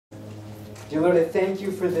Dear Lord, I thank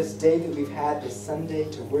you for this day that we've had this Sunday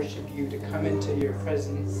to worship you, to come into your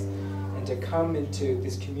presence, and to come into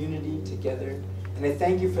this community together. And I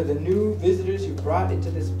thank you for the new visitors you brought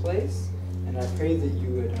into this place. And I pray that you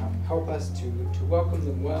would help us to welcome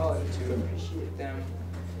them well and to appreciate them.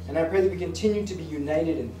 And I pray that we continue to be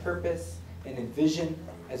united in purpose and in vision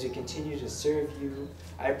as we continue to serve you.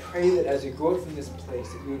 I pray that as we go out from this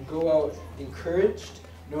place, that we would go out encouraged,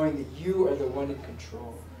 knowing that you are the one in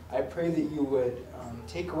control. I pray that you would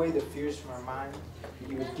take away the fears from our mind, that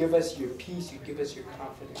you would give us your peace, you'd give us your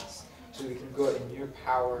confidence, so we can go out in your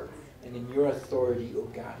power and in your authority, oh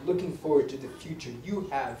God, looking forward to the future you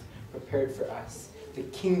have prepared for us, the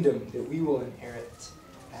kingdom that we will inherit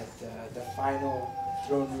at the final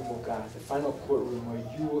throne room, oh God, the final courtroom where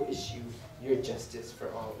you will issue your justice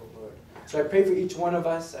for all, oh Lord. So I pray for each one of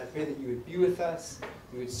us. I pray that you would be with us,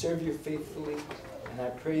 we would serve you faithfully, and I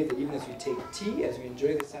pray that even as we take tea, as we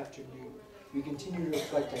enjoy this afternoon, we continue to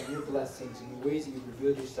reflect on your blessings and the ways that you've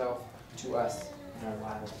revealed yourself to us in our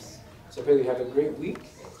lives. So I pray that you have a great week,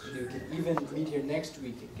 and you can even meet here next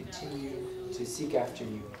week and continue to seek after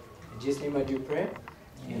you. In Jesus' name I do pray.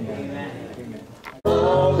 Amen. Amen.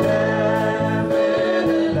 Amen.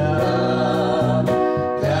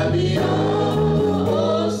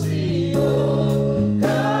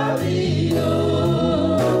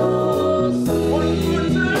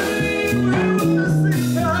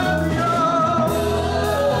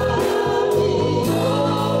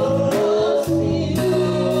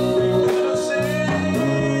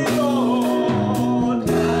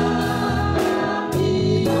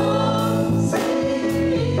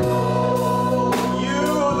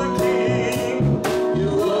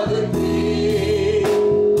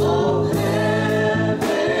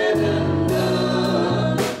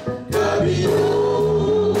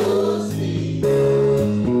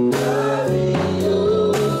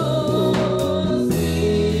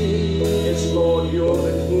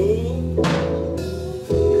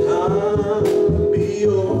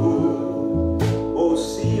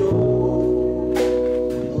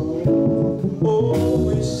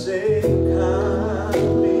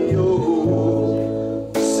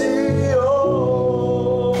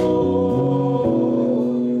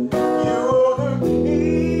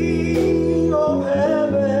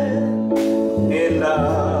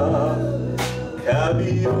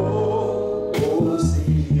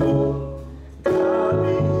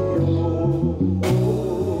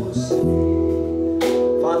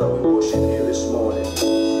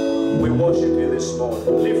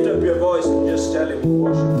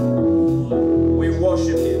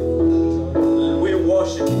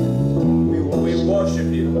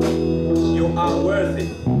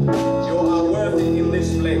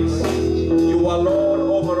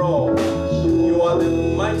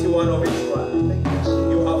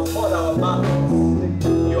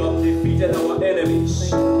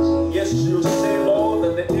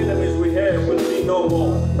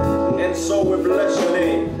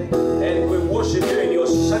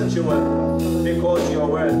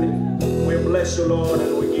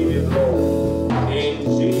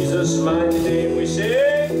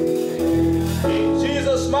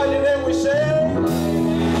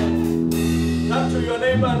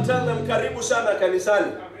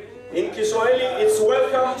 In Kiswahili, it's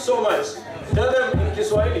welcome so much. Tell them in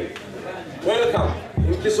Kiswahili, welcome.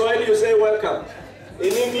 In Kiswahili, you say welcome.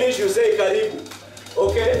 In English, you say karibu.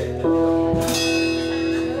 Okay?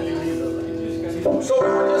 So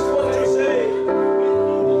I just want to say,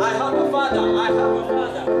 I have a father. I have a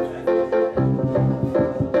father.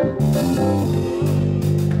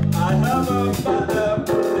 I have a father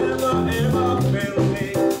who never ever failed me.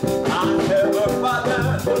 I have a father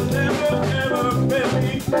who never ever failed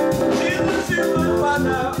me. Jesus is my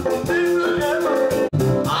father who never ever.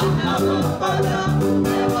 I have a father who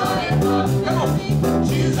never ever failed me.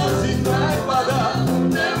 Jesus is my father who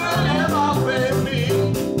never ever failed me.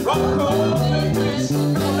 Rock on,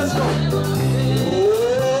 let's go.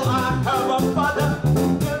 Oh, I have a father who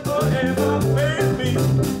never ever failed me.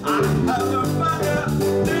 I have a father who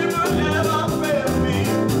never ever failed me.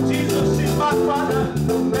 Jesus is my father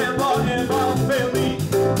who never ever failed me.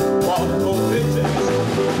 Walk on,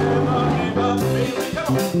 never ever failed me.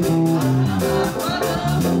 Come on. I have a father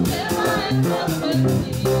who never ever failed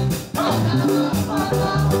me. Come on.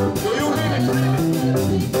 Do you hear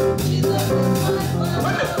me? Jesus is my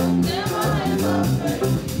father who never ever failed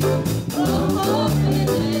me. Walk on,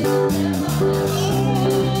 never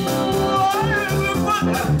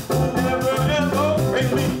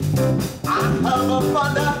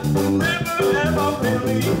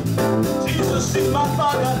Jesus is my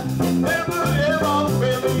father, never ever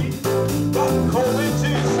fail me. Don't call it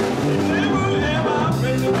Jesus, never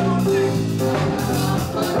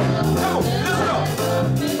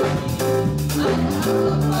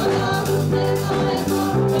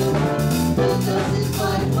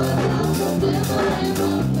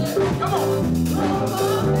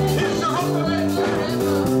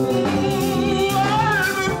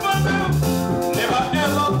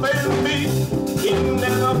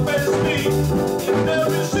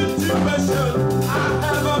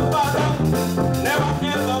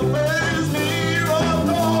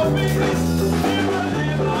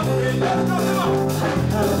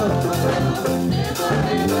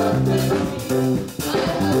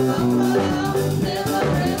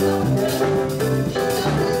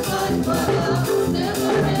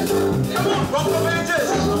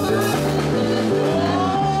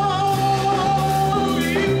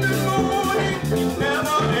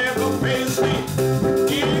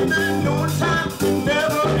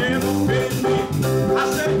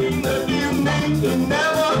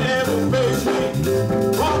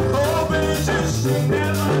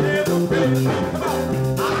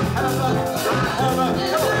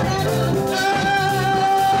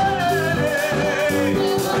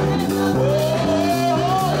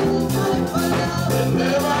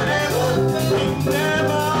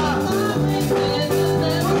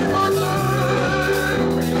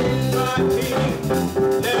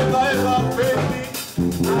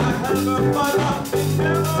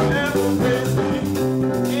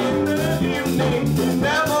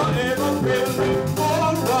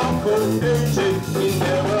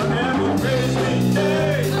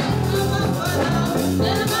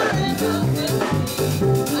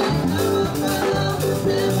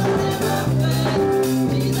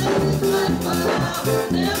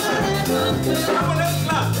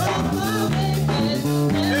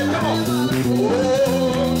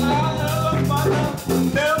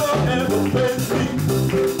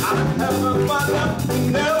have a father who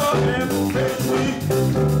never ever fails me.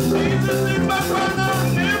 Jesus is my father who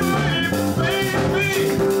never ever fails me.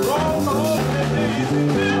 From all the days he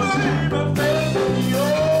never ever fails me. Oh, I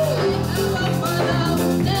have a father who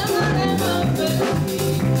never ever fails me.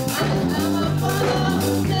 I have a father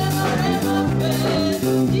who never ever fails.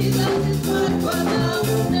 Jesus is my father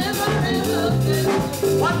who never ever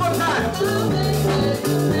fails. one more time.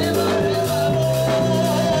 Never ever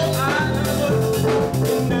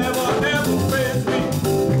He never ever fails me.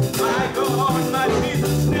 My God, my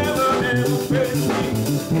Jesus never ever fails me.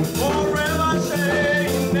 Forever say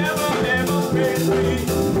he never ever fails me.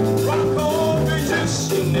 Rock of ages,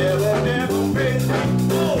 he never ever fails me.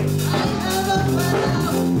 Oh, I have a father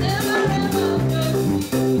who never ever fails me.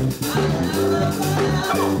 I have a father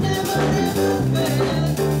who never ever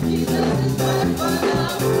fails. Jesus is my father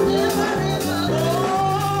who never ever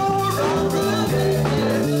fails. rock of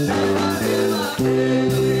ages, Never ever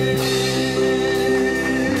fails.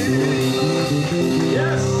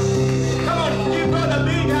 yes. Come on, give God a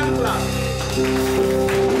big hand clap.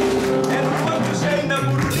 And we want to say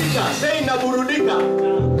naburudika. Say naburudika.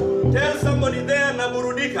 Tell somebody there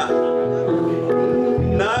naburudika.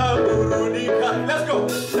 Naburudika. Let's go.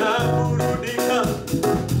 Naburudika.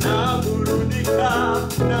 Naburudika.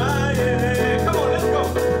 Na yeah. Come on, let's go.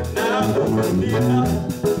 Naburudika.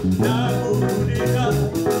 Naburudika.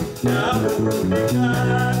 Naburudika.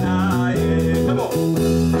 Na yeah. Come on.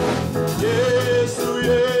 Yesu,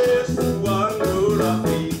 Yesu wangu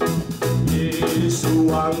rafiki. Yesu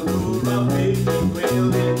wangu rafiki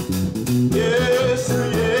kweli. Yesu,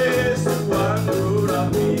 Yesu wangu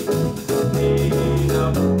rafiki.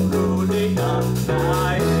 Ninaburudika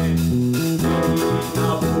naye.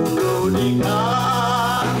 Ninaburudika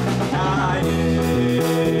naye.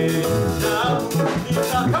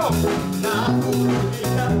 Naburudika. Come on.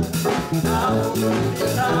 Naburudika.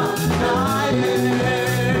 Naburudika naye.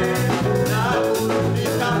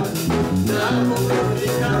 Naburudika.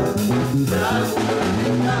 Naburudika.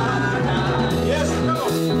 Naburudika naye. Yes, come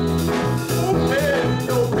on.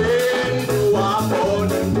 Upendo, upendo wako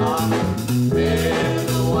ni mtamu.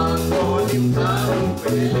 Upendo wako ni mtamu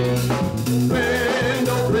kweli.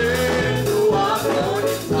 Upendo, upendo wako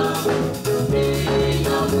ni mtamu.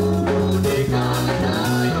 Ninaburudika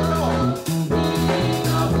naye. Come on.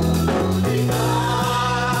 Ninaburudika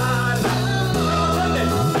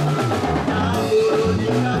naye. Naburudika.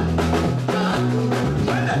 Naburudika.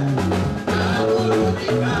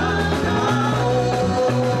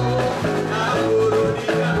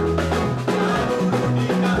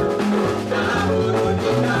 Naburudika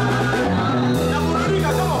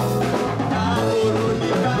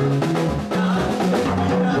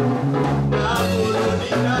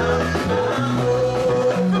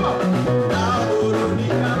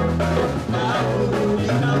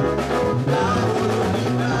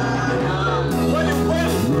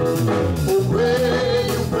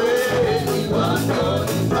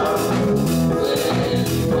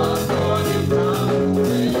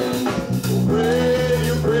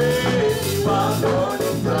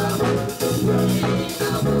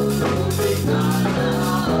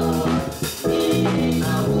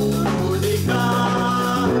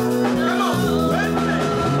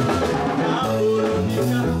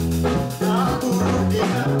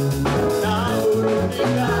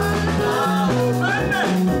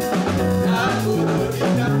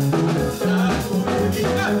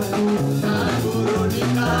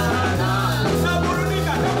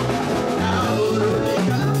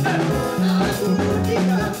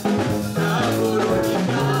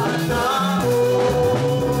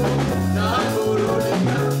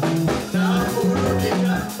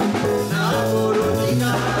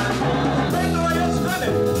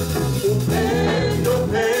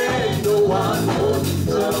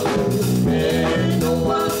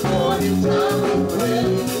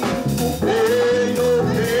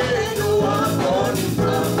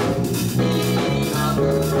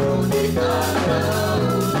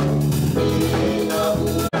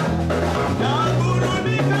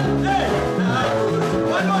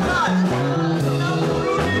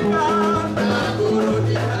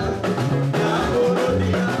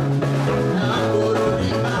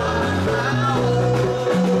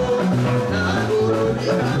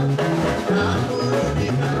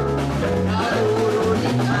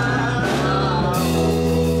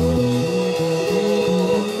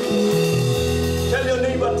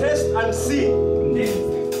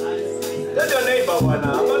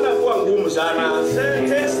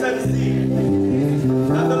Taste and see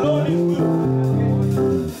that the Lord is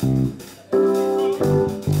good.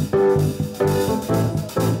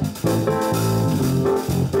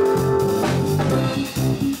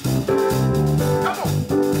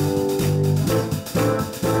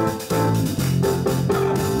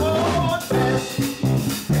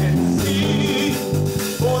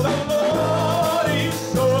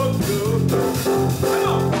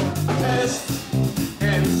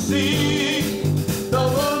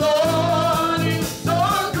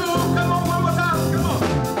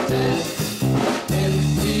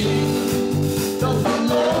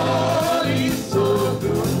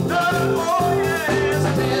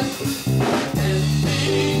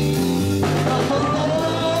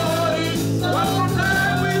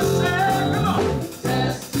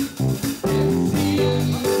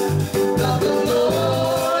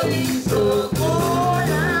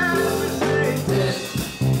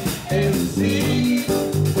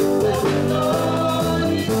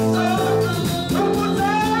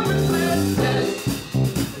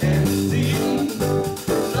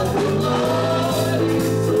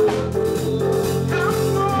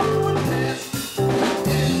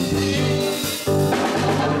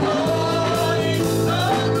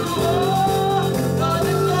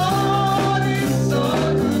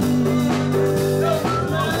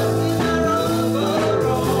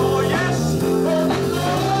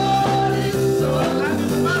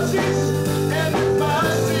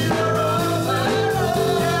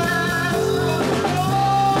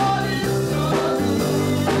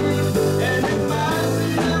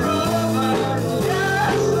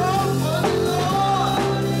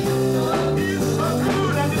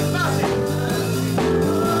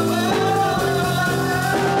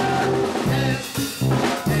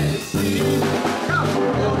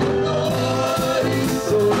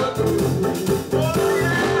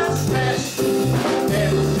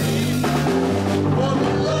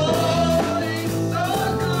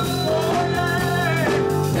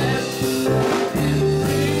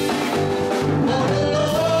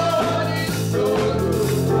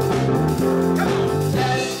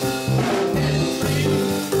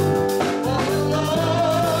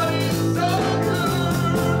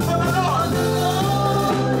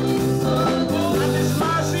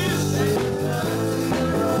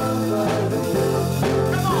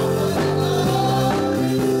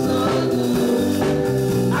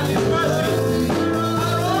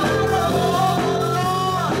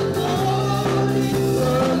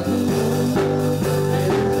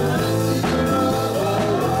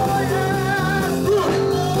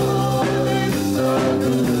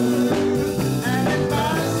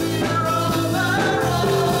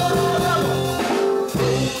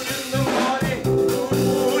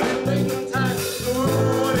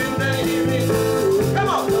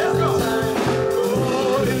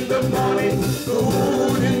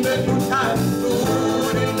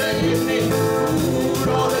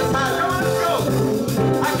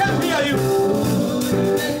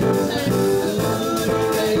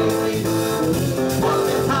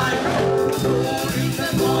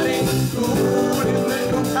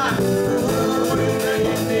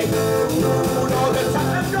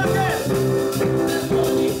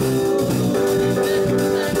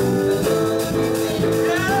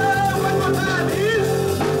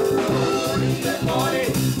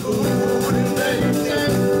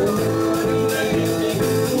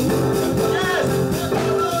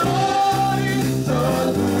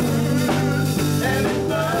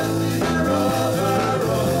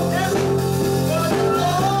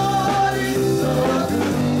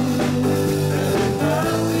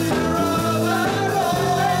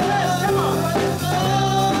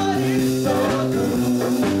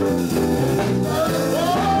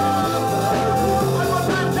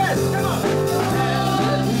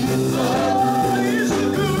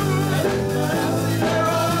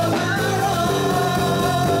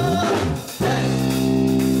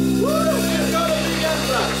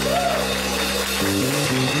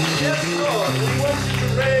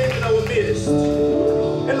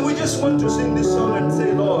 just want to sing this song and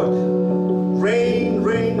say, Lord, rain,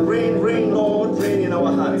 rain, rain, rain, Lord, rain in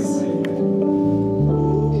our hearts.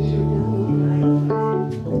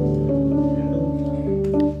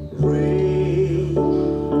 Rain,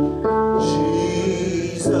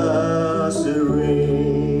 Jesus,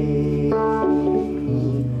 rain.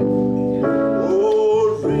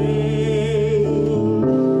 Oh, rain,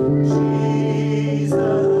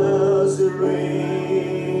 Jesus, rain.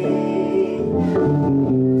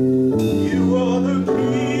 You are the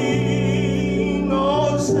King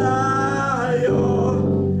of Zion.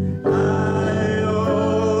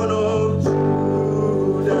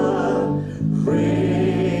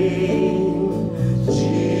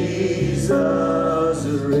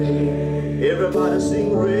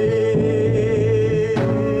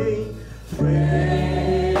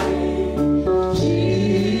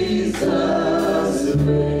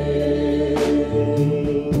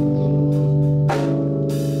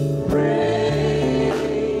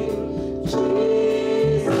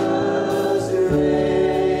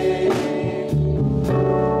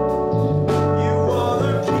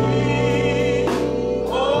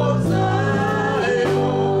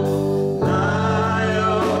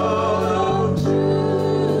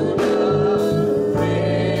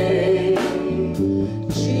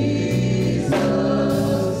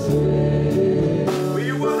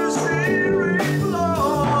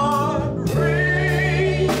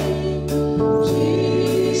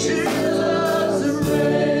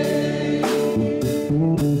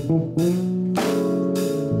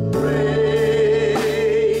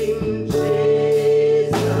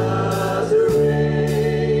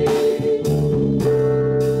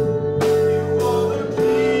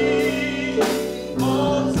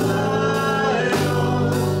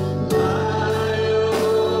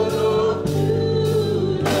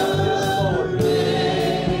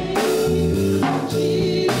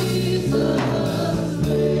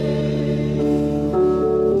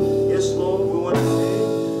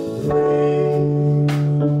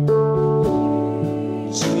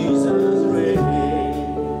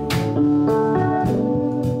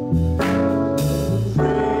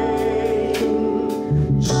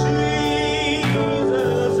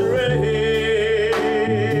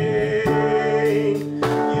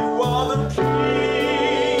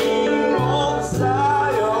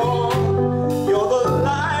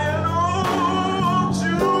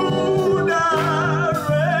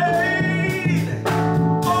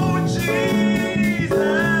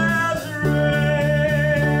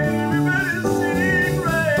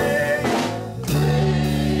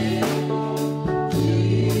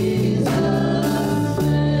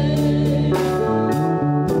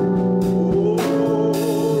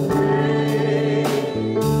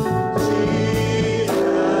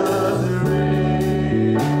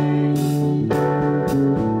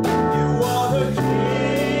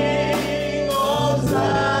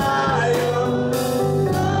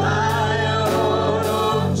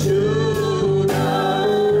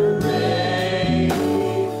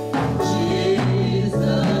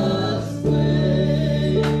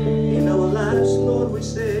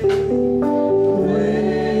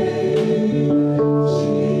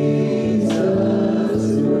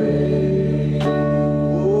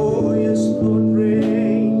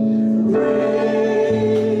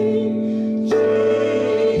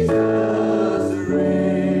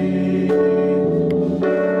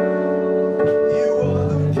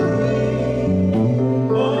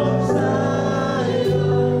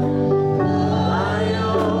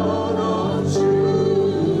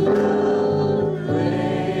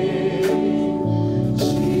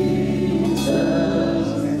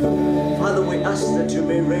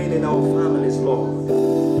 reign in our families, Lord.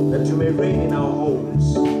 That you may reign in our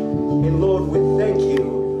homes. And Lord, we thank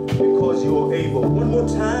you because you are able. One more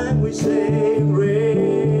time we say,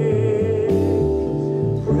 reign.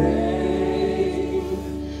 Reign,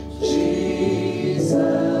 Jesus,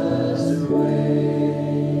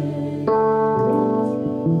 reign.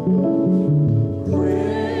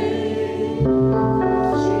 Reign,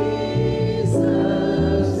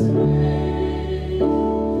 Jesus, reign.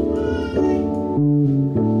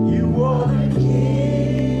 You are the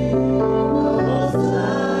King of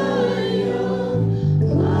Zion,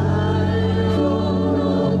 Lion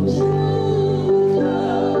of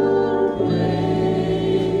Judah,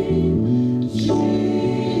 reign,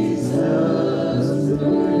 Jesus,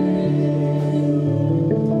 reign.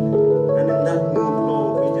 And in that mood,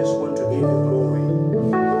 Lord, we just want to give you glory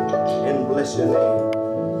and bless your name.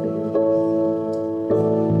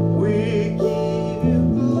 We give you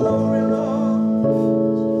glory, Lord,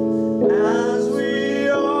 as we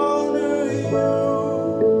honor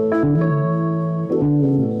you.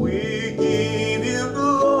 We give you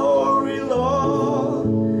glory, Lord,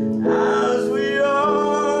 as we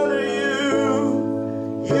honor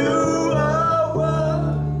you. You are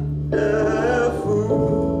worthy.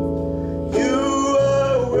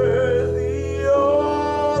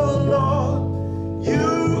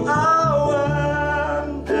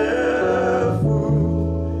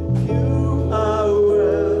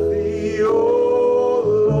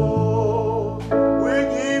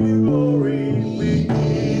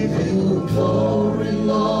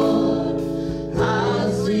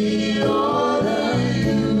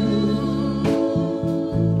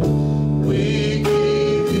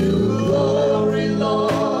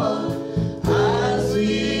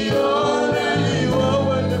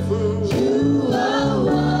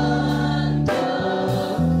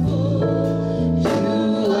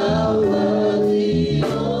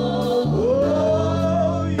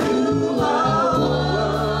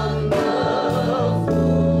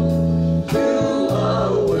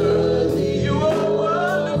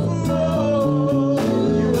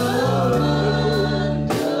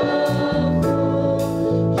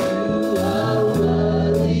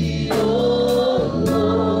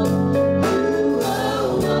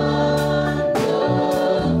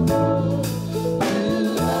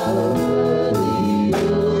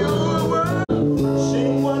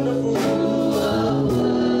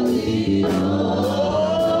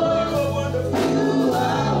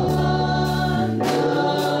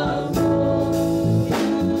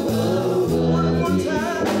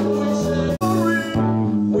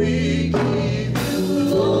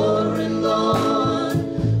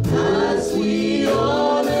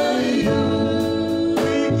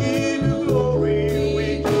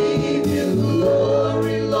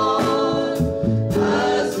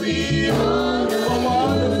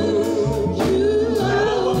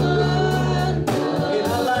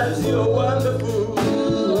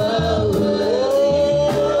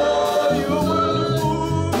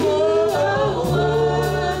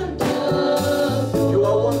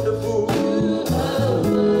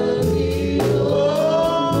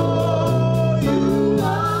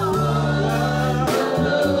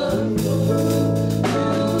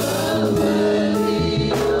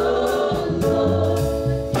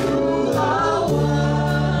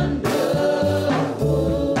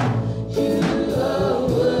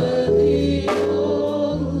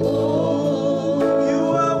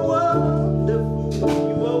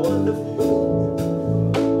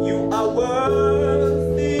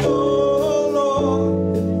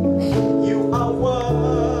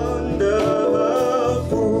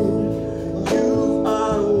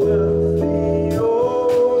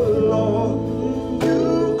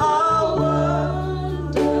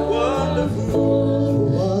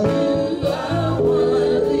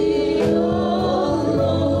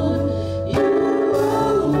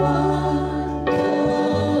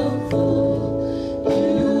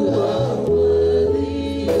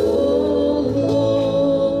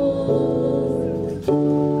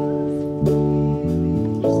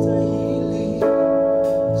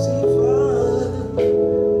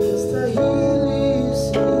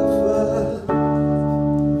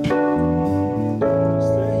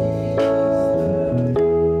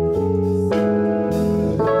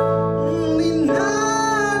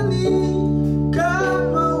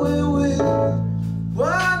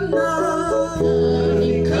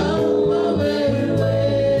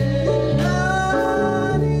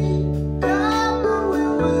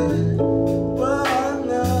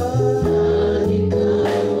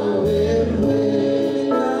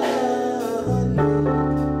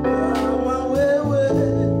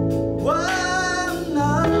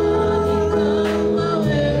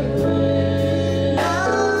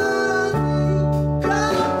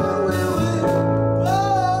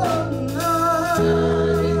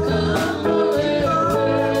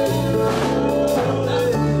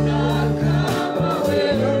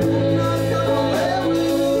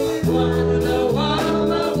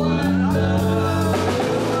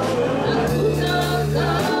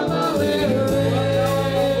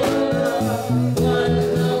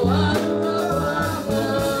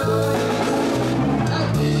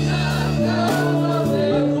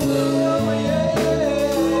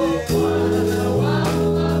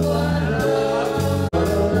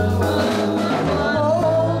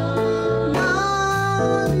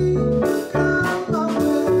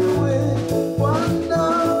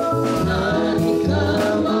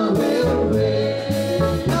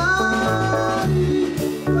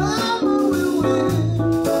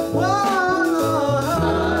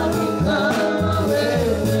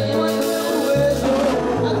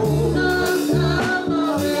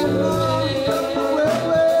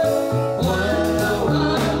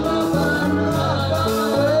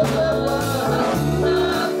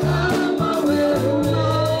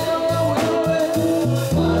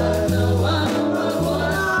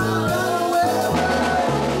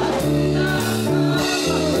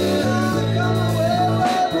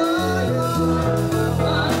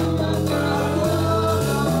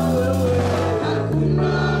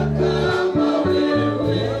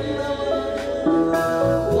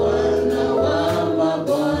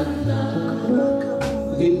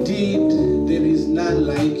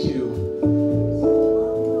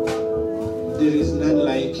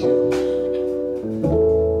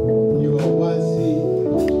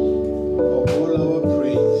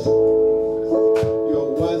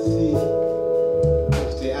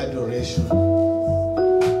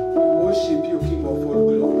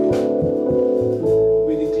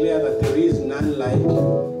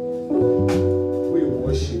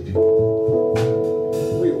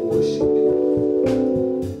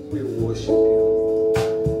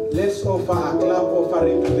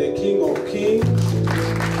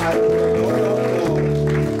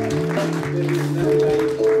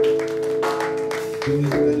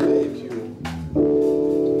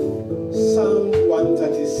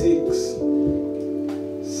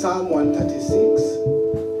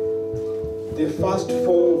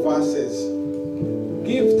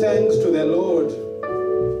 thanks to the Lord,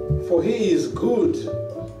 for he is good.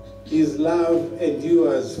 His love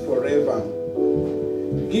endures forever.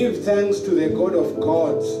 Give thanks to the God of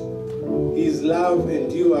gods. His love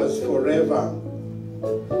endures forever.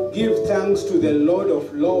 Give thanks to the Lord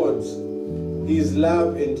of lords. His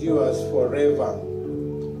love endures forever.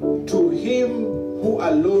 To him who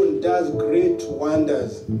alone does great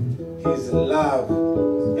wonders, his love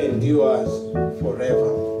endures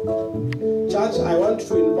forever. Church, I want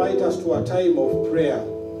to invite us to a time of prayer.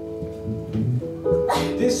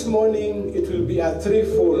 This morning, it will be a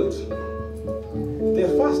threefold. The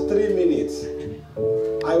first 3 minutes,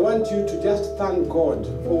 I want you to just thank God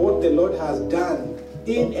for what the Lord has done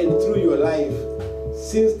in and through your life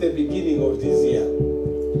since the beginning of this year.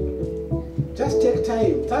 Just take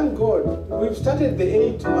time, thank God. We've started the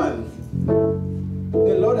 8th month.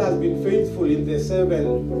 The Lord has been faithful in the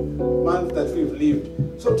 7 months that we've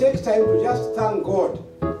lived. So take time to just thank God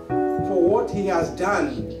for what he has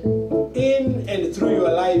done in and through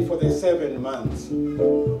your life for the 7 months.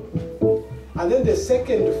 And then the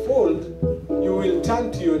second fold, you will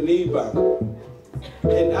turn to your neighbor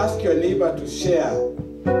and ask your neighbor to share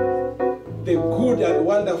the good and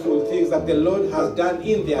wonderful things that the Lord has done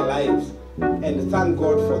in their lives and thank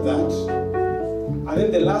God for that. And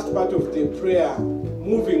then the last part of the prayer,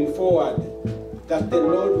 moving forward, that the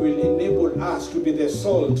Lord will enable us to be the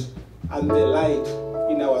salt and the light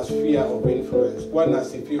in our sphere of influence. One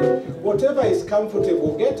as if you, whatever is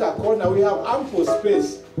comfortable, get a corner. We have ample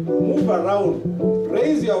space. Move around.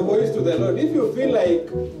 Raise your voice to the Lord. If you feel like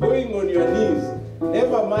going on your knees,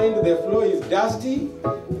 never mind the floor is dusty.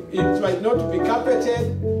 It might not be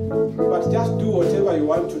carpeted, but just do whatever you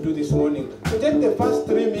want to do this morning. So take the first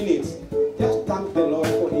 3 minutes. Just thank the Lord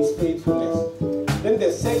for his faithfulness. Then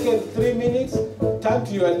the second 3 minutes, turn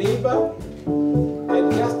to your neighbor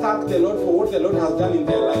and just thank the Lord for what the Lord has done in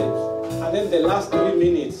their lives. And then the last 3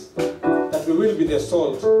 minutes, that we will be the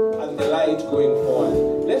salt and the light going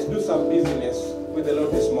forward. Let's do some business with the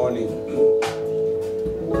Lord this morning.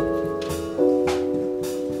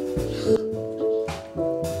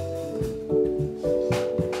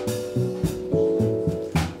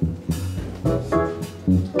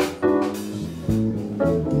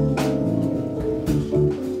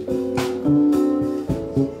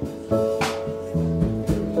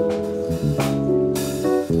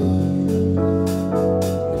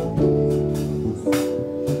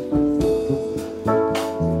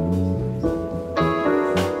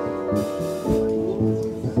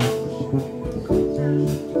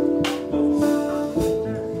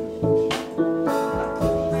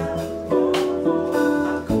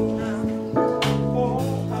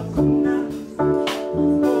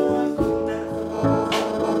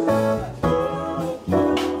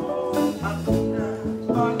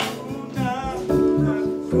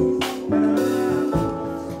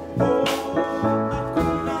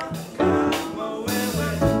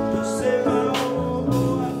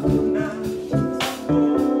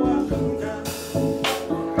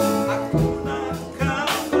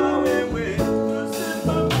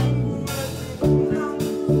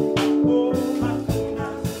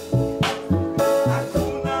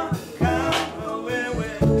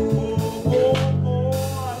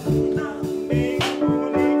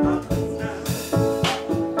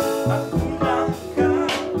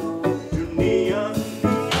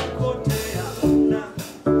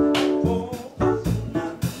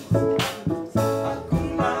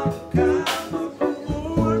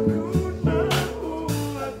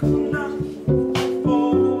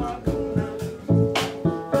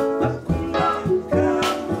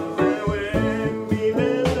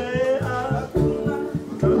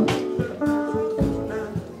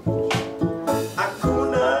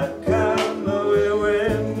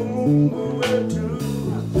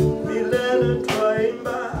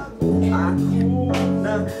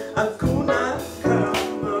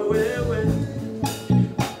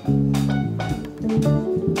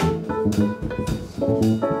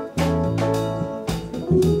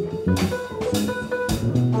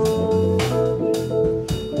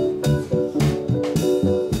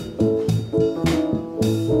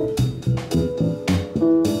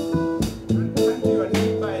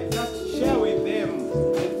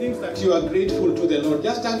 You are grateful to the Lord.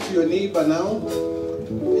 Just turn to your neighbor now.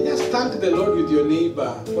 And just thank the Lord with your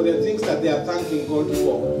neighbor for the things that they are thanking God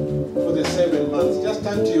for the 7 months. Just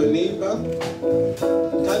turn to your neighbor.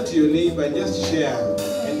 Turn to your neighbor and just share.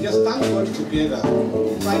 And just thank God together.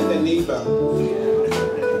 Find the neighbor.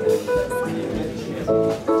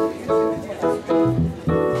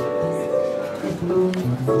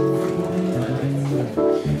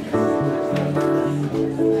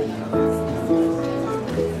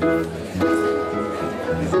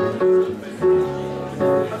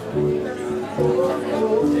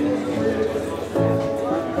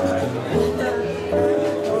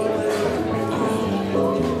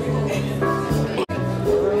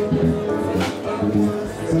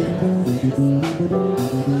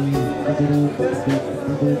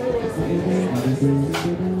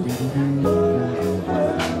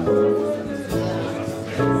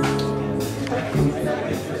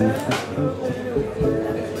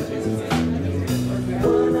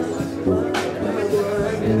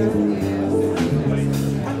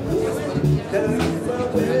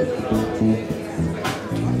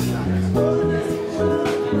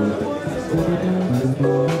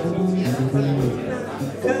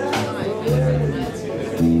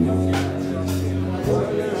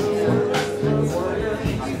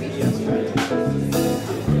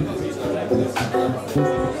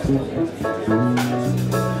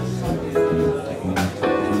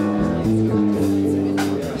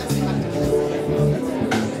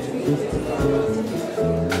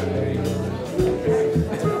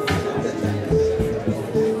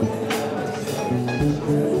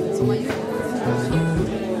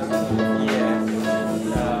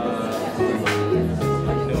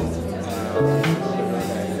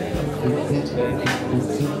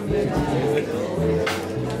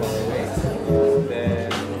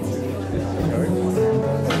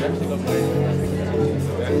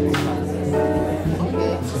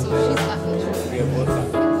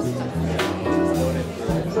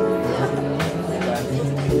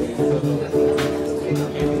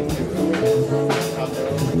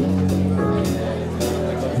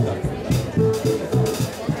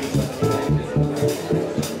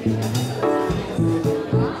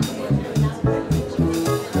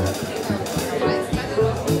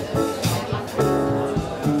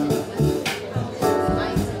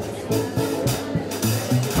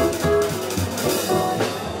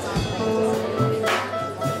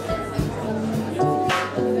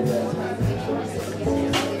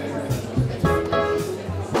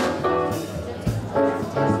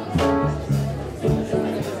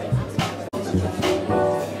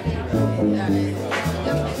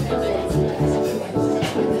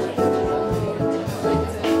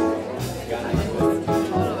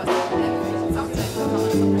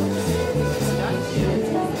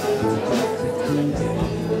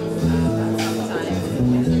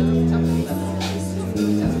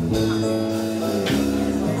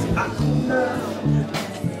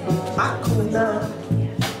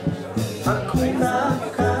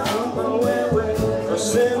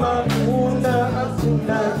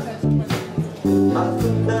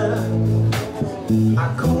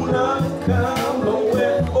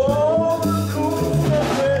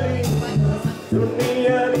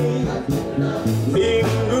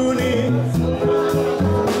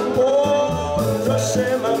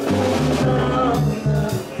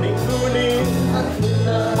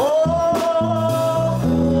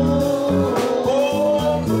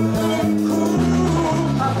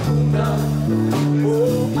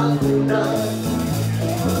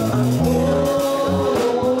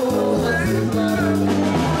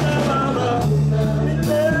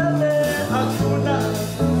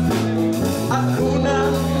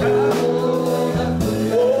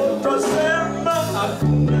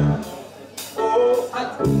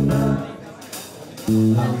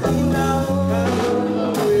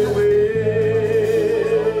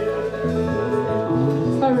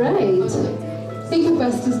 All right. Thank you,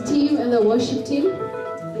 Pastor's team and the worship team.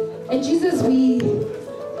 And Jesus, we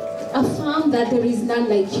affirm that there is none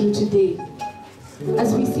like you today.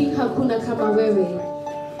 As we sing Hakuna Kama Wewe,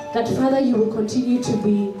 that Father, you will continue to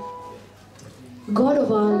be God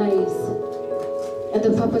of our lives and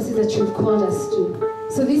the purposes that you've called us to.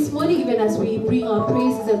 So this morning, even as we bring our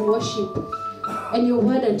praises and worship and your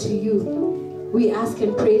word unto you, we ask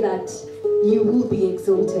and pray that you will be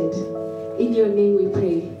exalted. In your name we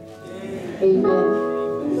pray. Amen.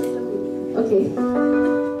 Okay.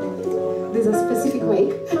 There's a specific mic.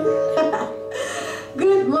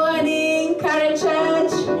 Good morning, Karen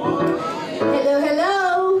Church. Hello,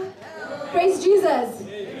 hello. Praise Jesus.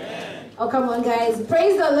 Oh, come on, guys.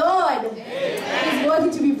 Praise the Lord. He's worthy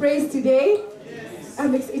to be praised today.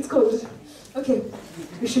 It's cold. Okay.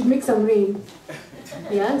 We should make some rain.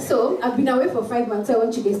 Yeah, so I've been away for 5 months, so I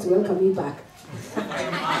want you guys to welcome me back.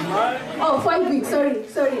 Oh, 5 weeks, sorry.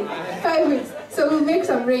 5 weeks. So we'll make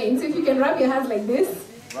some rain. So if you can wrap your hands like this.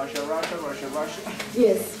 Russia.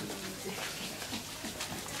 Yes.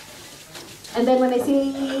 And then when I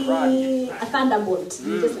say a thunderbolt,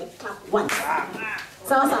 you just like clap once.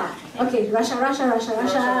 So, okay, Russia.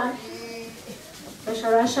 Rasha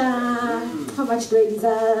Rasha, how much do I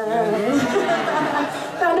deserve?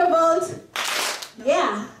 Thunderbolt.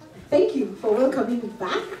 Yeah, thank you for welcoming me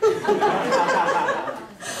back.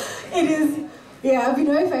 It is, yeah, I've been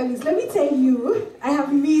away for weeks. Let me tell you, I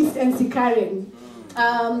have missed MC Karen.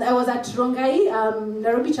 I was at Rongai,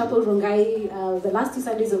 Nairobi Chapel Rongai, the last 2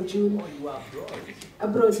 Sundays of June. Oh, you were abroad?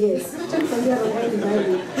 Abroad, yes. Rongai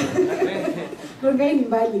Nimbali. Rongai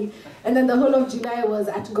Nimbali. And then the whole of July was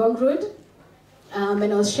at Gong Road. And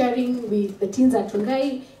I was sharing with the teens at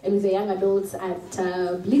Rongai and with the young adults at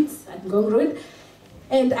Blitz at Gong Road.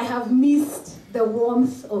 And I have missed the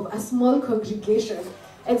warmth of a small congregation.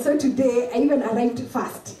 And so today, I even arrived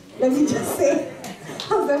fast. Let me just say,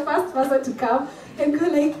 I was the first person to come and go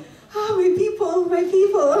like, oh, my people, my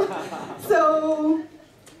people. So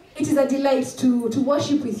it is a delight to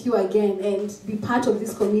worship with you again and be part of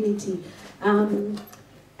this community. I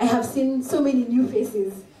have seen so many new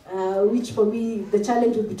faces, which for me, the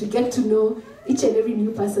challenge would be to get to know each and every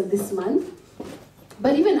new person this month.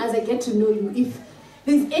 But even as I get to know you, if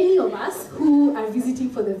there's any of us who are visiting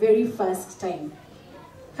for the very first time,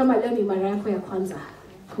 kama leo ni mara yako ya kwanza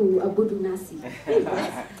kuabudu nasi.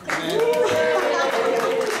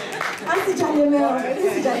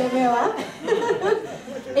 Asijalemewa.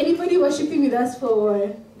 Anybody worshiping with us for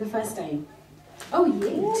the first time? Oh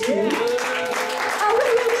yeah. Oh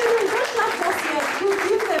wait, don't clap just yet. We'll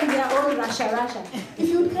give them their own Rasha Rasha. If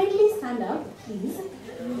you would kindly stand up, please.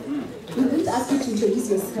 We won't ask you to introduce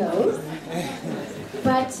yourselves.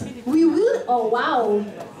 But we will, oh wow,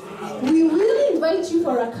 we will invite you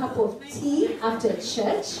for a cup of tea after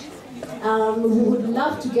church. We would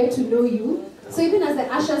love to get to know you. So even as the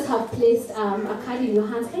ushers have placed a card in your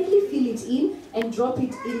hands, kindly fill it in and drop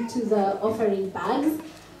it into the offering bags.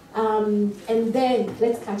 And then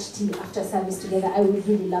let's catch tea after service together. I would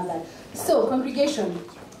really love that. So congregation,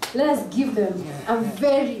 let us give them a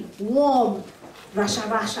very warm Rasha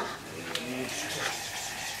Rasha.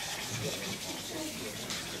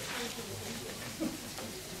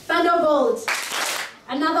 Thunderbolt.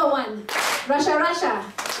 Another one. Rasha Rasha.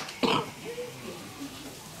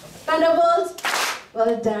 Thunderbolt.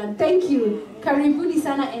 Well done. Thank you. Karibuni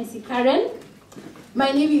sana MC Karen.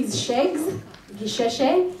 My name is Shegs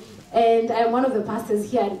Gisheshe, and I'm one of the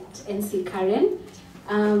pastors here at NC Karen.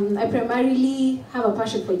 I primarily have a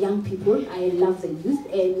passion for young people. I love the youth,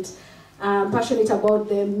 and I'm passionate about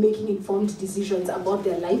them making informed decisions about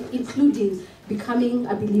their life, including becoming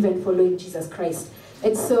a believer and following Jesus Christ.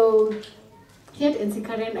 And so here at NC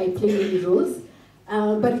Karen, I play many roles,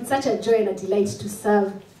 but it's such a joy and a delight to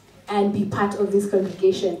serve and be part of this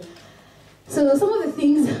congregation. So some of the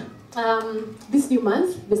things this new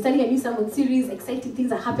month, we're starting a new sermon series, exciting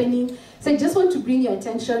things are happening. So I just want to bring your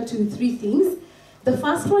attention to 3 things. The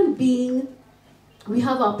first one being, we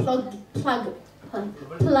have our plug-in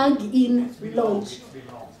launch.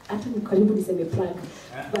 I don't know if it's plug,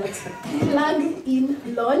 but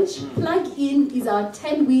plug-in launch. Plug-in is our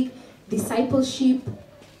 10-week discipleship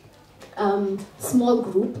small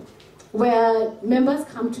group where members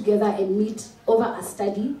come together and meet over a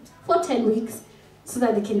study for 10 weeks so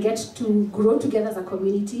that they can get to grow together as a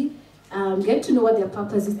community, get to know what their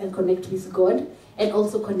purpose is and connect with God, and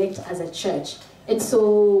also connect as a church. And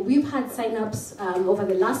so we've had sign-ups over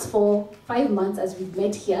the last 4-5 months as we've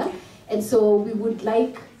met here. And so we would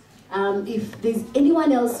like, if there's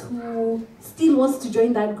anyone else who still wants to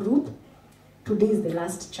join that group, today is the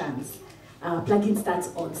last chance. Plug-in starts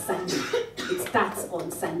on Sunday. It starts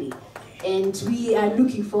on Sunday. And we are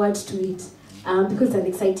looking forward to it because it's an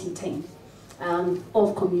exciting time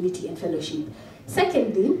of community and fellowship.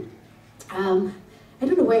 Secondly, I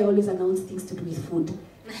don't know why I always announce things to do with food.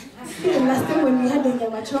 Last time when we had the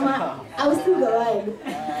nyama choma, I was still the one.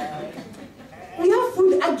 We have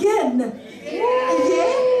food again.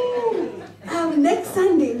 Yeah. Next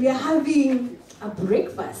Sunday we are having a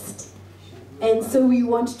breakfast, and so we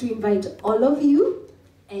want to invite all of you,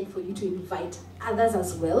 and for you to invite others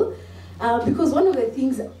as well, because one of the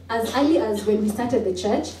things, as early as when we started the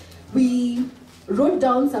church, we wrote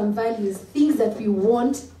down some values, things that we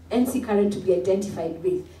want NC Karen to be identified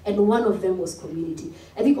with, and one of them was community.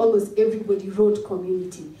 I think almost everybody wrote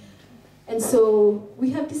community. And so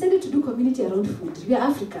we have decided to do community around food. We are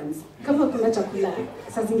Africans. Kama kuna chakula,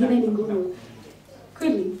 saa zingine ni ngumu.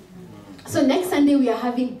 Kweli. So next Sunday we are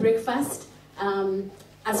having breakfast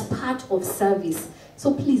as part of service.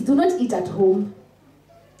 So please do not eat at home.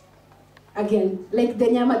 Again, like the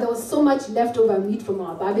nyama, there was so much leftover meat from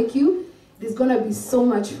our barbecue. There's gonna be so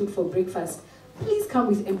much food for breakfast. Please come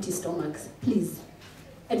with empty stomachs, please.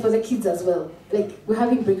 And for the kids as well. Like, we're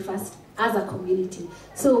having breakfast as a community.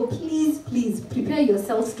 So please, please, prepare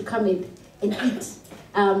yourselves to come and and eat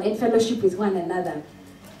and fellowship with one another.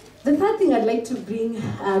 The third thing I'd like to bring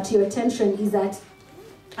to your attention is that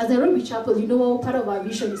as Nairobi Chapel, you know, part of our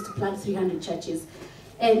vision is to plant 300 churches.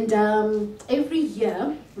 And every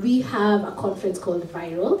year we have a conference called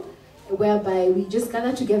Viral, whereby we just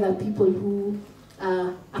gather together people who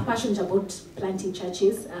are passionate about planting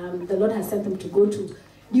churches. The Lord has sent them to go to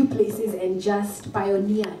new places and just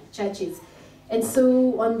pioneer churches. And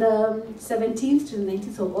so on the 17th to the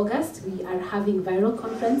 19th of August, we are having Viral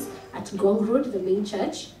Conference at Ngong Road, the main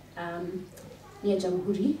church, near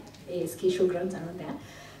Jamhuri, ASK Showgrounds around there.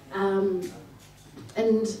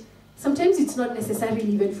 And sometimes it's not necessarily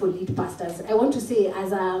even for lead pastors. I want to say,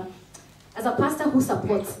 as a pastor who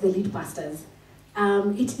supports the lead pastors,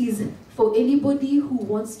 it is for anybody who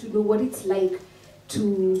wants to know what it's like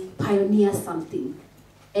to pioneer something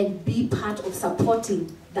and be part of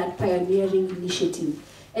supporting that pioneering initiative.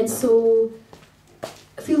 And so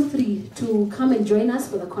feel free to come and join us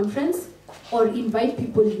for the conference, or invite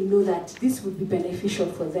people you know that this would be beneficial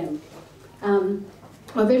for them.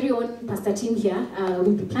 Our very own Pastor Tim here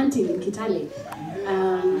will be planting in Kitale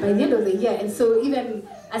by the end of the year. And so even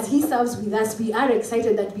as he serves with us, we are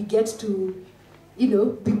excited that we get to, you know,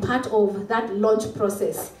 be part of that launch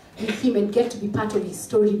process with him and get to be part of his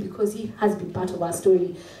story, because he has been part of our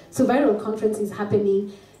story. So Viral Conference is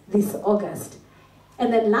happening this August.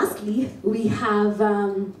 And then lastly, we have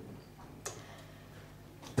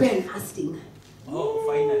prayer and fasting. Oh,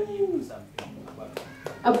 finally, you do something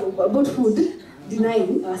About food,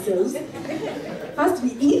 denying ourselves. First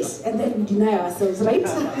we eat and then we deny ourselves, right?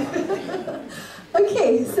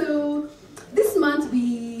 Okay, so this month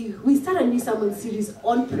we start a new sermon series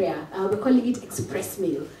on prayer. We're calling it Express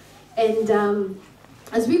Mail. And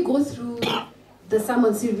as we go through the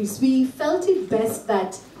sermon series, we felt it best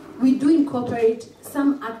that we do incorporate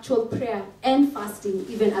some actual prayer and fasting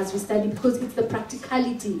even as we study, because it's the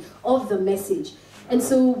practicality of the message. And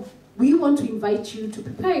so we want to invite you to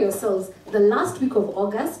prepare yourselves the last week of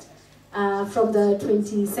August, from the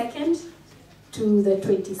 22nd to the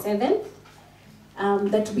 27th,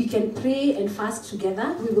 that we can pray and fast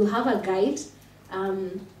together. We will have a guide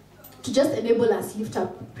to just enable us lift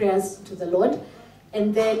up prayers to the Lord.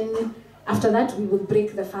 And then after that, we will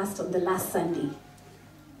break the fast on the last Sunday.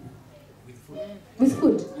 With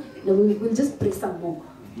food. No, we'll just pray some more.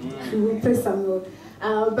 We will pray some more.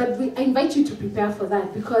 But I invite you to prepare for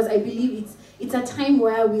that, because I believe it's a time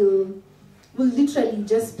where we'll literally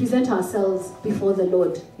just present ourselves before the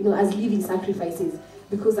Lord, you know, as living sacrifices,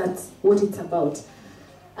 because that's what it's about.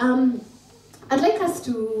 I'd like us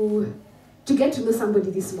to get to know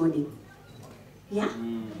somebody this morning. Yeah?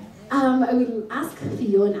 I will ask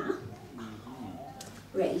Fiona.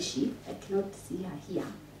 Where is she? I cannot see her here.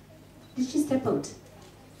 Did she step out?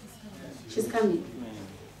 She's coming.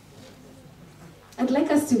 I'd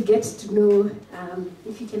like us to get to know,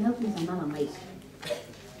 if you can help me with another mic.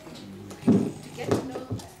 Get to know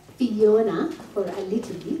Fiona for a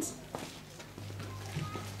little bit.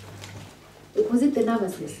 Was it the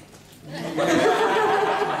nervousness?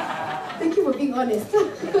 Thank you for being honest.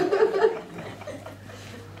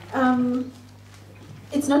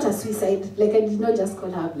 It's not a suicide. Like, I did not just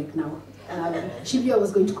call her up like now. She knew I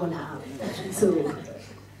was going to call her up. So,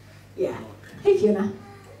 yeah. Hey, Fiona.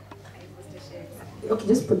 Okay,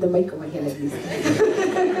 just put the mic over here like this.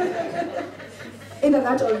 Either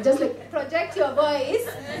that or just like project your voice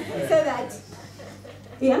so that.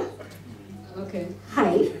 Yeah? Okay.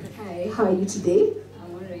 Hi. Hi. How are you today?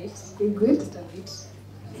 I'm alright. You good? Just a bit.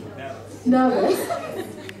 Nervous?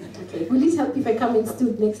 Okay. Will it help if I come and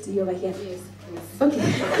stood next to you over here? Yes, please. Okay.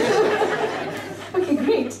 Okay,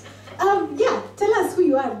 great. Yeah, tell us who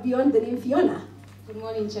you are beyond the name Fiona. Good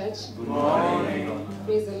morning, church. Good morning.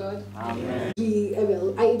 Praise the Lord. Amen.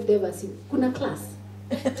 Well, I've never seen. Kuna class.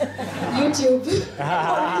 YouTube.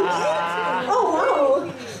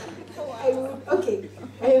 Oh, wow. Okay.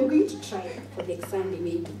 I am going to try for next Sunday,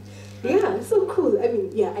 maybe. Yeah, so cool. I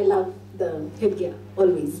mean, yeah, I love the headgear,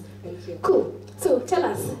 always. Thank you. Cool. So tell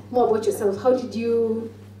us more about yourself. How did you,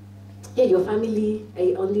 your family?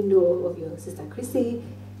 I only know of your sister Chrissy.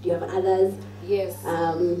 Do you have others? Yes.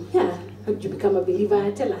 Yeah, how did you become a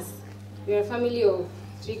believer? Tell us. We are a family of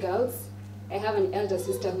 3 girls. I have an elder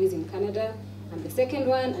sister who is in Canada. I'm the second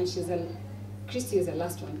one, and Christy is the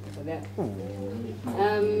last one over there.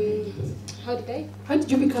 How did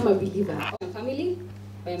you become a believer? My family,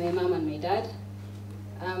 by my mom and my dad.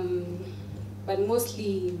 But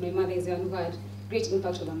mostly my mother is the one who had great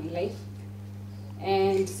impact over my life.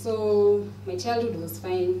 And so my childhood was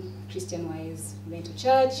fine, Christian-wise. Went to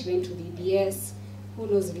church, went to VBS. Who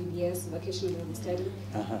knows VBS, Vocational Bible Study?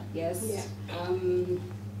 Yes. Yeah.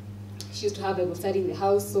 she used to have Bible study in the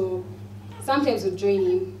house, so sometimes we'd join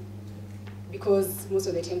in because most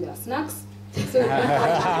of the time there are snacks. So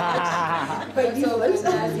samosas,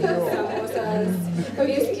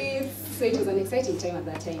 biscuits. So it was an exciting time at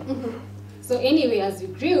that time. So anyway, as we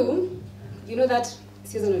grew, you know that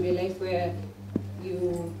season of your life where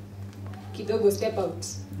you kidogo step out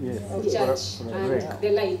of church and the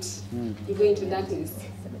light, you go into darkness.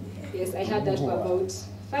 Yes, I had that for about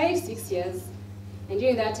 5-6 years, and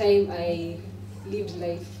during that time I lived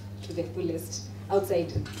life to the fullest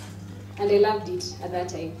outside, and I loved it at that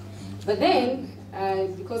time. But then,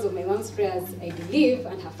 because of my mom's prayers, I believe,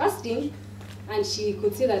 and her fasting, and she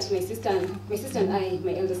could see that my sister and I,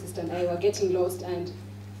 my elder sister and I, were getting lost, and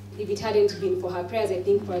if it hadn't been for her prayers, I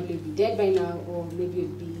think probably we'd be dead by now, or maybe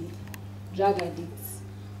we'd be drug addicts,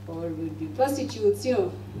 or we'd be prostitutes, you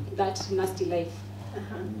know, that nasty life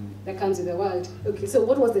that comes with the world. Okay, so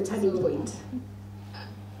what was the turning point?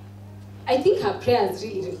 I think her prayers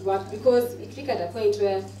really worked, because it took at a point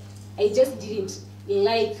where I just didn't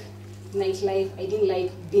like nightlife. I didn't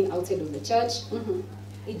like being outside of the church.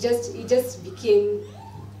 It just became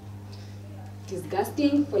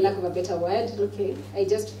disgusting, for lack of a better word. Okay. I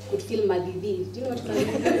just could feel madidi. Do you know what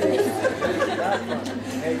madidi is?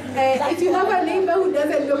 If you have a neighbor who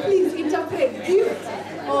doesn't know, please interpret. Gift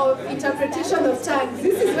or interpretation of tongues.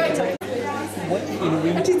 This is where it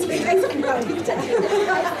and it's like ice cream and Victor.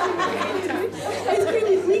 Ice cream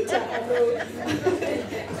is Victor.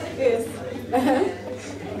 Yes.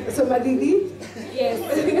 So madidi? Yes.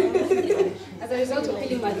 As a result of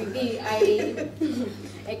feeling madidi,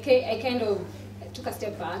 I kind of took a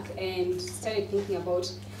step back and started thinking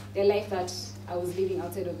about the life that I was living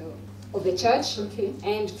outside of the church. Okay.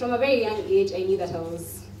 And from a very young age, I knew that I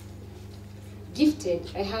was gifted.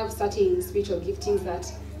 I have certain spiritual giftings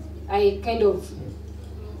that I kind of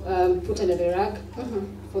put under the rug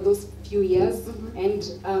for those few years. And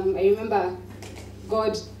I remember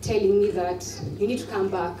God telling me that you need to come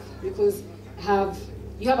back because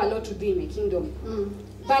you have a lot to do in my kingdom.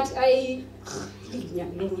 But I leave me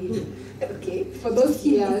alone. Okay. For those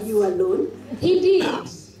years. You alone? He did.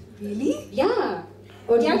 Really? Yeah.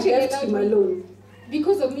 Or He you actually left allowed him me- alone?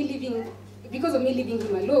 Because of me leaving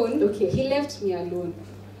him alone, Okay. he left me alone.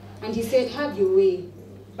 And he said, have your way.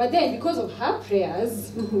 But then because of her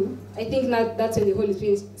prayers, I think that's when the Holy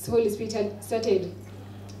Spirit had started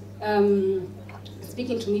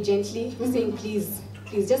speaking to me gently, saying, please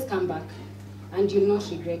just come back and you'll not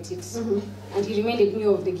regret it. And he reminded me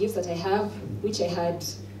of the gifts that I have, which I had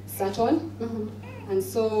sat on. And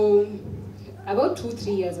so about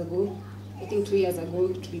 2-3 years ago, I think 2 years ago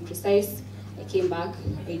to be precise, I came back,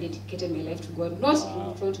 I dedicated my life to God, not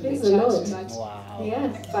in front of Praise the the church, Lord. but Yeah.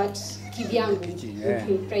 but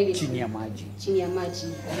kivyangu, private, Chini ya maji. chini ya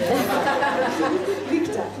maji.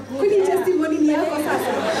 Victor, kuni testimony ni yako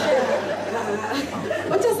sasa.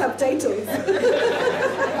 What are subtitles?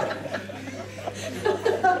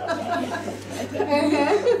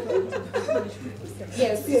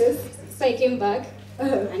 Yes. Yes. So I came back,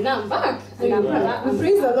 and now I'm back. And I'm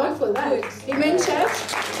Praise the Lord back for that. good. Amen, church.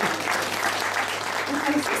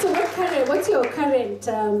 So what's your current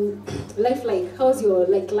life like? How's your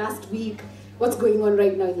last week? What's going on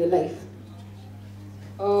right now in your life?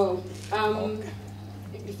 Oh,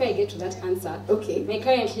 before I get to that answer, Okay. my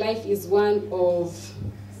current life is one of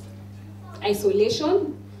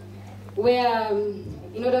isolation, where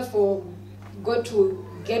in order for God to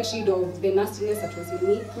get rid of the nastiness that was in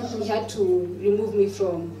me, He had to remove me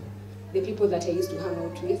from the people that I used to hang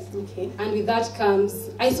out with. Okay. And with that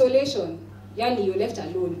comes isolation. Yani, you're left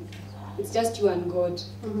alone. It's just you and God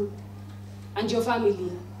and your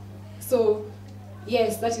family. So,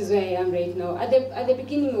 yes, that is where I am right now. At the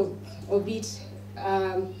beginning of it,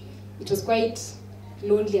 it was quite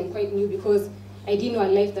lonely and quite new because I didn't know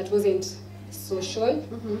a life that wasn't social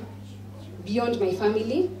beyond my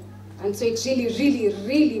family. And so it really, really,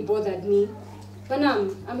 really bothered me. But now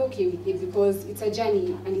I'm okay with it because it's a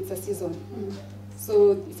journey and it's a season.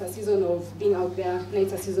 So it's a season of being out there, now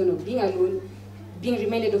it's a season of being alone, being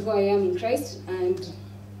reminded of who I am in Christ, and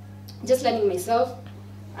just learning myself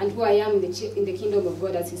and who I am in the kingdom of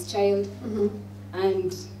God as His child.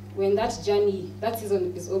 And when that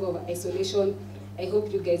season is over of isolation, I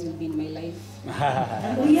hope you guys will be in my life.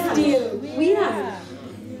 We are. Still. We are.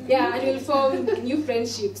 Yeah, and we'll form new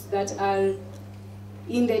friendships that are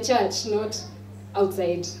in the church, not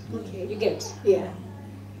outside. Okay. You get? Yeah.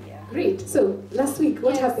 Great. So last week,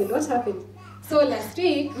 what Yes. happened? What happened? So last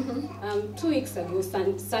week, 2 weeks ago,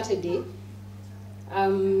 Saturday, by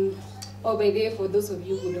the way, for those of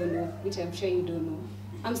you who don't know, which I'm sure you don't know,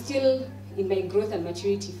 I'm still in my growth and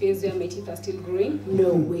maturity phase where my teeth are still growing.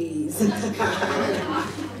 No ways.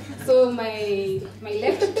 So my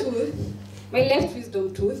left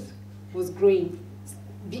wisdom tooth was growing,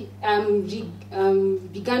 began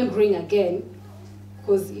growing again,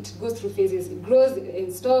 because it goes through phases. It grows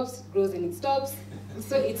and stops, grows and it stops.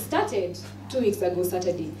 So it started 2 weeks ago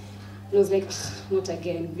Saturday. And I was like, not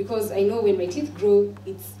again, because I know when my teeth grow,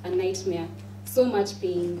 it's a nightmare. So much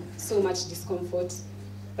pain, so much discomfort.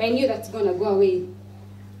 But I knew that's gonna go away.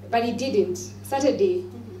 But it didn't. Saturday,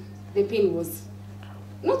 the pain was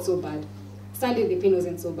not so bad. Sunday, the pain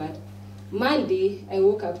wasn't so bad. Monday, I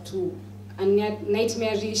woke up to a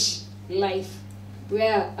nightmarish life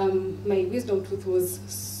where my wisdom tooth was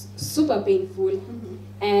super painful.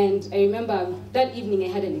 And I remember that evening I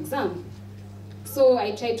had an exam. So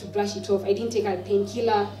I tried to brush it off. I didn't take a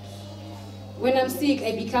painkiller. When I'm sick,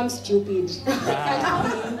 I become stupid. I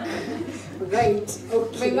can't think. Right.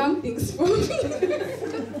 Okay. My mom thinks for me.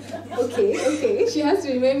 Okay. She has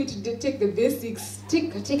to remind me to take the basics.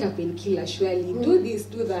 Take a painkiller, surely. Do this,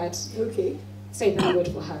 do that. Okay. So I thank God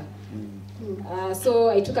for her. So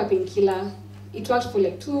I took a painkiller. It worked for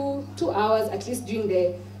like two hours, at least during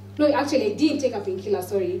the... No, actually, I didn't take a painkiller,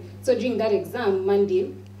 sorry. So during that exam,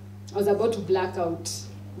 Monday, I was about to black out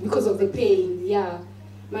because of the pain. Yeah.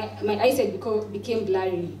 My eyesight became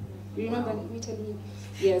blurry. You remember me telling you?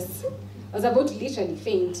 Yes. I was about to literally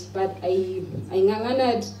faint, but I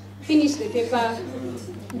nganganad, finished the paper,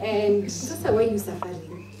 and... That's why you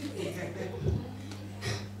suffering.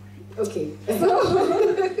 Okay.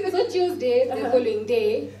 So Tuesday, the following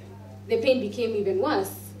day, the pain became even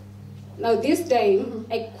worse. Now this time,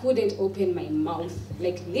 I couldn't open my mouth.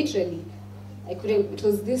 Like literally, I couldn't. It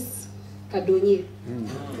was this kadonye.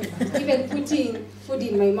 Even putting food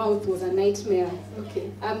in my mouth was a nightmare. Okay.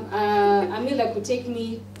 A meal that could take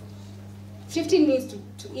me 15 minutes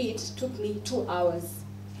to eat took me 2 hours.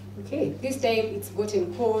 Okay. This time it's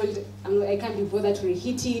gotten cold. I can't be bothered to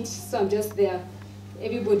reheat it, so I'm just there.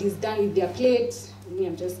 Everybody's done with their plate. Me,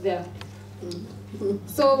 I'm just there.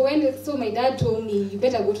 So my dad told me, you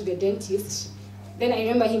better go to the dentist. Then I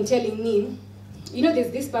remember him telling me, you know,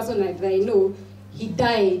 there's this person that I know, he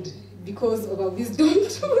died because of a wisdom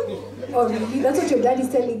tooth. Oh really? That's what your dad is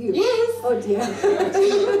telling you? Yes. Oh dear.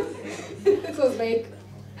 It was like,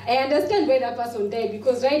 I understand why that person died,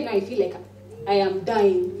 because right now I feel like I am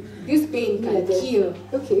dying. This pain can kill.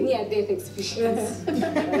 Okay. Near death experience.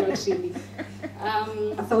 Not really.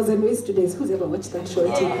 1,000 Ways to Die. Who's ever watched that show?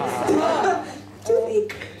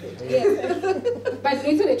 Toothache. Yes. But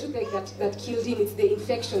it's not the toothache that killed him, it's the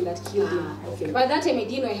infection that killed him. Okay. By that time I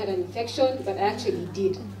didn't know I had an infection, but I actually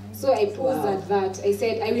did. So I paused at that. I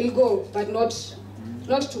said, I will go, but not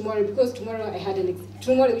tomorrow, because tomorrow,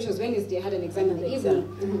 which was Wednesday, I had an exam in the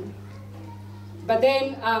evening. But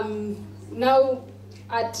then, now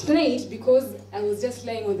at night, because I was just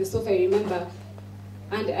lying on the sofa, I remember,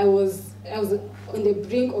 and I was on the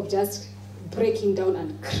brink of just breaking down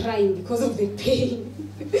and crying because of the pain.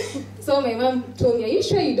 So my mom told me, are you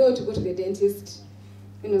sure you don't want to go to the dentist?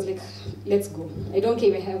 And I was like, let's go. I don't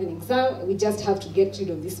care if I have an exam, we just have to get rid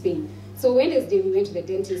of this pain. So Wednesday we went to the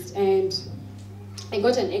dentist and I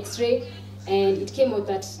got an x-ray, and it came out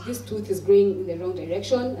that this tooth is growing in the wrong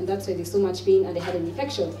direction, and that's why there's so much pain, and I had an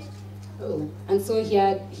infection. Oh. And so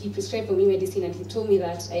he prescribed for me medicine, and he told me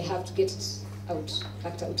that I have to get it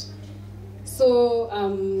packed out. So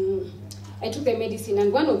I took the medicine,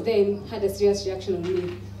 and one of them had a serious reaction on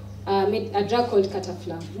me. A drug called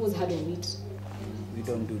Cataflam. Who's heard of it? We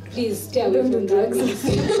don't do drugs. Please stay away from drugs.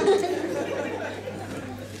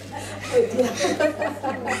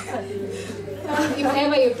 If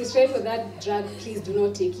ever you're prescribed for that drug, please do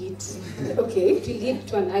not take it. Okay. It will lead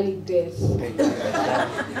to an early death.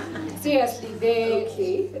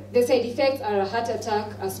 Seriously, the side effects are a heart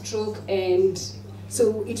attack, a stroke, and...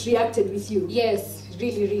 So it reacted with you? Yes,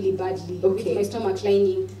 really, really badly. Okay. With my stomach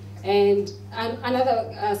lining. And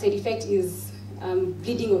another side effect is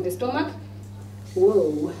bleeding of the stomach.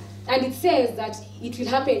 Whoa. And it says that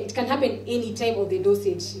it can happen any time of the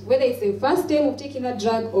dosage, whether it's the first time of taking that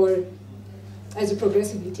drug or as you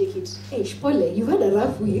progressively take it. Hey, Shpole, you had a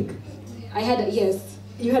rough week. Yes.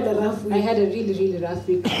 You had a rough week. I had a really, really rough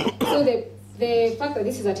week. So the fact that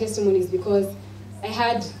this is a testimony is because I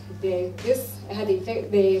had the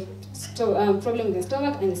problem with the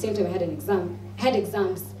stomach, and at the same time I had an exam. I had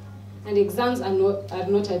exams, and exams are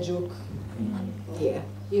not a joke. Yeah.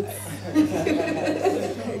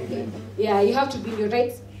 Yeah, you have to be in your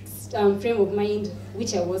right frame of mind,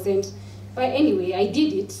 which I wasn't. But anyway, I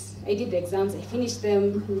did it. I did the exams. I finished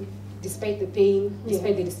them, despite the pain,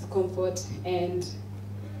 despite the discomfort, and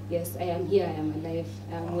yes, I am here, I am alive,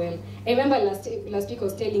 I am well. I remember last week I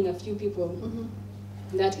was telling a few people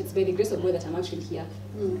that it's by the grace of God that I'm actually here,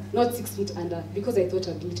 not 6 feet under, because I thought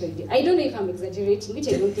I'd literally be. I don't know if I'm exaggerating, which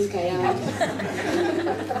I don't think I am.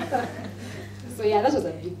 So yeah, that was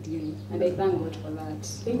a big deal, and I thank God for that.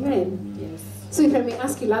 Amen. Yes. So if I may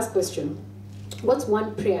ask you last question, what's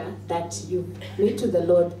one prayer that you've made to the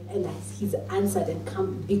Lord and He's answered and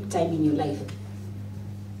come big time in your life?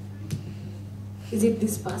 Is it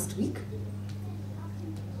this past week?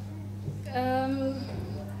 There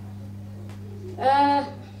are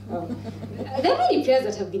many prayers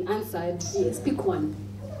that have been answered. Yes, pick one.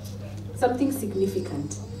 Something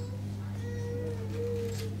significant.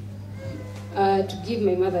 To give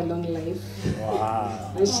my mother long life.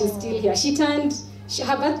 Wow. And she's still here.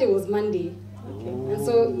 Her birthday was Monday. And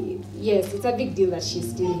so, yes, it's a big deal that she's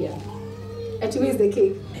still here. And where is the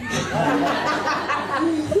cake?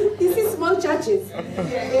 You see small churches.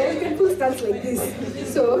 People stand like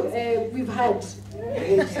this. So we've had.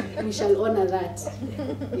 We shall honor that.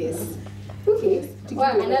 Yes. Okay.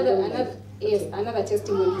 Well, another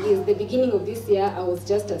testimony is the beginning of this year. I was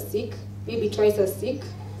just as sick, maybe twice as sick.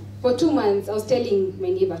 For 2 months, I was telling my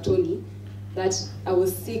neighbor Tony that I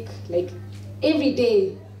was sick. Like every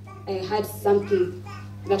day, I had something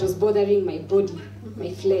that was bothering my body,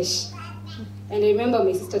 my flesh. And I remember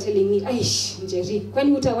my sister telling me, "Aish, Njeri,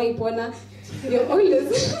 kwani hutawahi pona? You're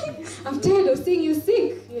always, I'm tired of seeing you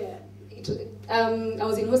sick." Yeah. I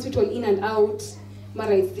was in hospital in and out.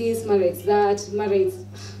 Mara it's this, mara it's that, mara it's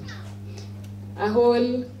a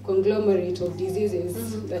whole conglomerate of diseases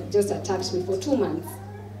that just attacked me for 2 months.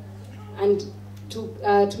 And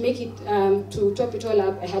to make it, to top it all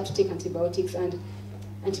up, I had to take antibiotics, and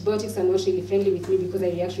antibiotics are not really friendly with me because I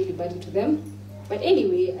react really badly to them. But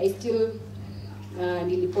anyway, I still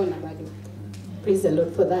nilipona bado. Praise the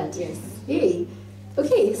Lord for that. Yes. Hey.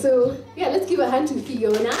 Okay, so yeah, let's give a hand to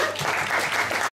Fiona.